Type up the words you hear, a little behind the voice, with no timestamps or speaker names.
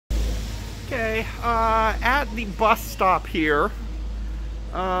Okay, at the bus stop here,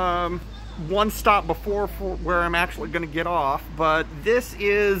 one stop before for where I'm actually going to get off, but this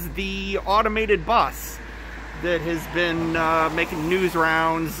is the automated bus that has been making news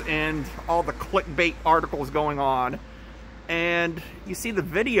rounds and all the clickbait articles going on. And you see the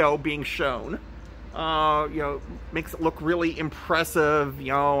video being shown, you know, makes it look really impressive,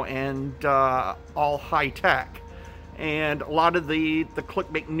 you know, and all high tech. And a lot of the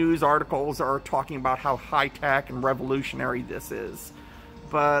clickbait news articles are talking about how high-tech and revolutionary this is.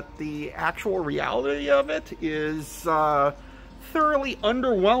 But the actual reality of it is thoroughly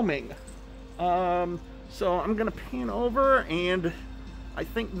underwhelming. So I'm going to pan over, and I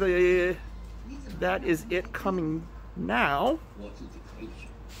think that is it coming now.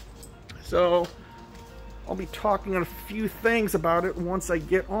 So I'll be talking a few things about it once I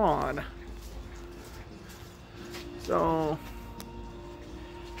get on. So,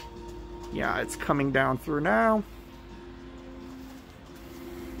 yeah, it's coming down through now.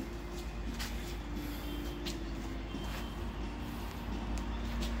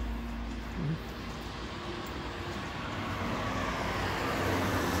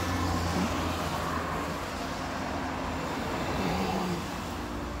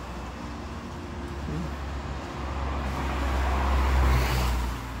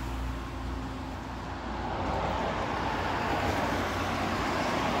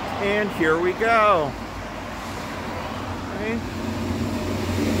 And here we go. Okay.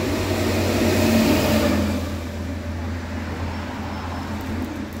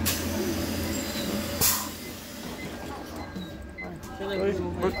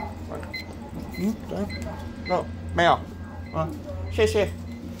 No, 没有，谢谢。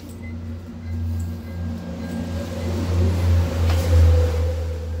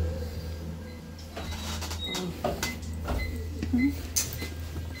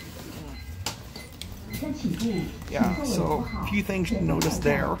Yeah, so a few things to notice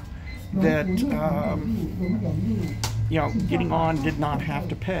there. That, you know, getting on did not have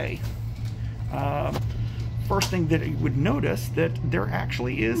to pay. First thing that you would notice that there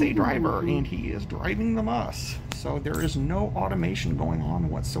actually is a driver, and he is driving the bus. So there is no automation going on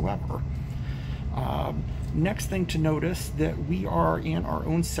whatsoever. Next thing to notice that we are in our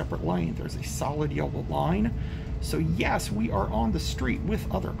own separate lane. There's a solid yellow line. So yes, we are on the street with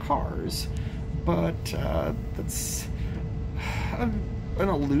other cars, but that's an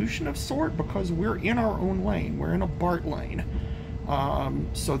illusion of sort, because we're in our own lane. We're in a BART lane,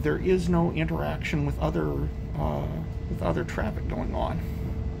 so there is no interaction with other traffic going on.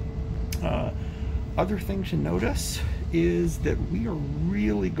 Other thing to notice is that we are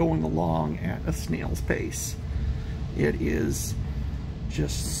really going along at a snail's pace. It is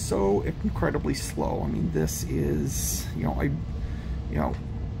just so incredibly slow. I mean, this is, you know,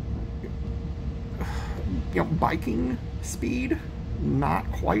 biking speed, not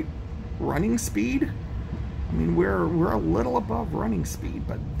quite running speed. I mean, we're a little above running speed,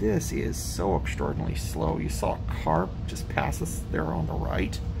 but this is so extraordinarily slow. You saw a car just pass us there on the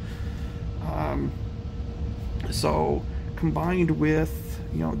right. So combined with,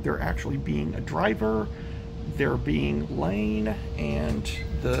 you know, there actually being a driver, there being lane, and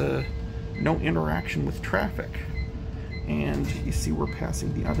the no interaction with traffic. And you see we're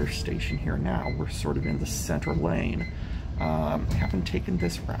passing the other station here now. We're sort of in the center lane. Haven't taken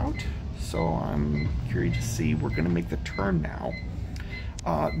this route, so I'm curious to see. We're going to make the turn now.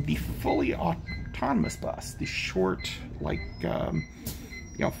 The fully autonomous bus, the short, like, you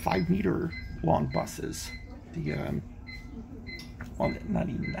know, 5-meter long buses, the, well, not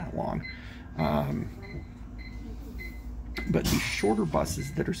even that long, but the shorter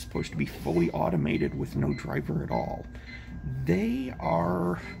buses that are supposed to be fully automated with no driver at all, they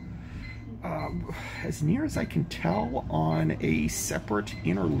are, as near as I can tell, on a separate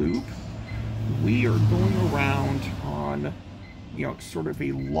inner loop. We are going around on, you know, sort of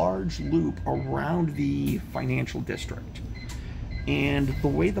a large loop around the financial district. And the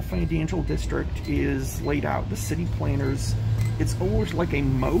way the financial district is laid out, the city planners, it's almost like a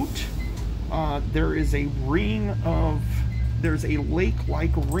moat. There is a ring of, there's a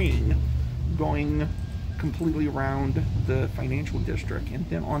lake-like ring going completely around the financial district, and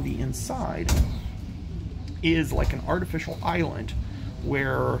then on the inside is like an artificial island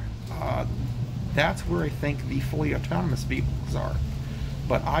where that's where I think the fully autonomous vehicles are.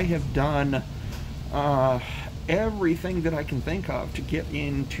 But I have done everything that I can think of to get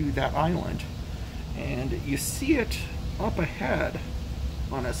into that island, and you see it up ahead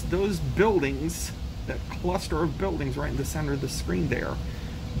on us. Those buildings, that cluster of buildings right in the center of the screen there,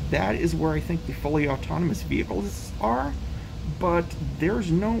 that is where I think the fully autonomous vehicles are. but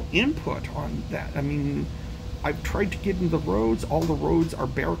there's no input on that. I mean, I've tried to get into the roads. All the roads are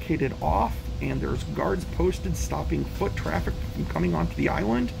barricaded off, and there's guards posted stopping foot traffic from coming onto the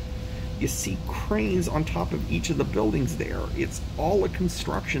island. You see cranes on top of each of the buildings there. It's all a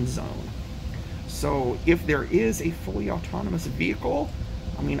construction zone. So if there is a fully autonomous vehicle,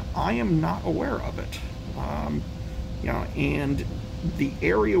 I mean, I am not aware of it. You know, and the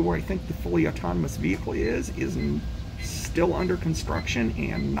area where I think the fully autonomous vehicle is still under construction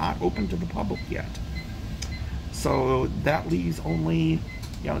and not open to the public yet. So that leaves only,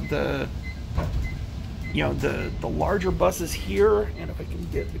 the larger buses here, and if I can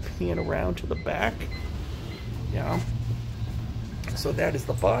get the pan around to the back, so that is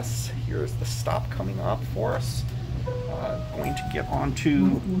the bus. Here's the stop coming up for us. Going to get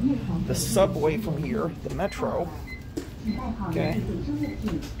onto the subway from here, the metro. Okay.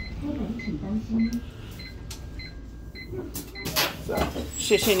 So,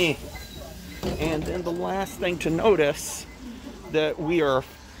 谢谢你. And then the last thing to notice, that we are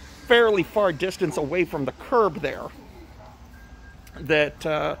fairly far distance away from the curb there. That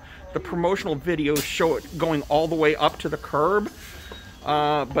the promotional videos show it going all the way up to the curb,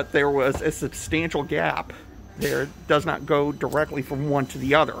 but there was a substantial gap. There does not go directly from one to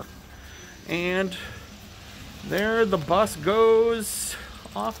the other. And there the bus goes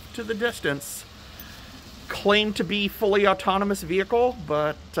off to the distance. Claimed to be fully autonomous vehicle,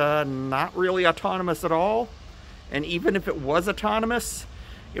 but not really autonomous at all. And even if it was autonomous,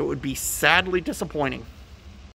 it would be sadly disappointing.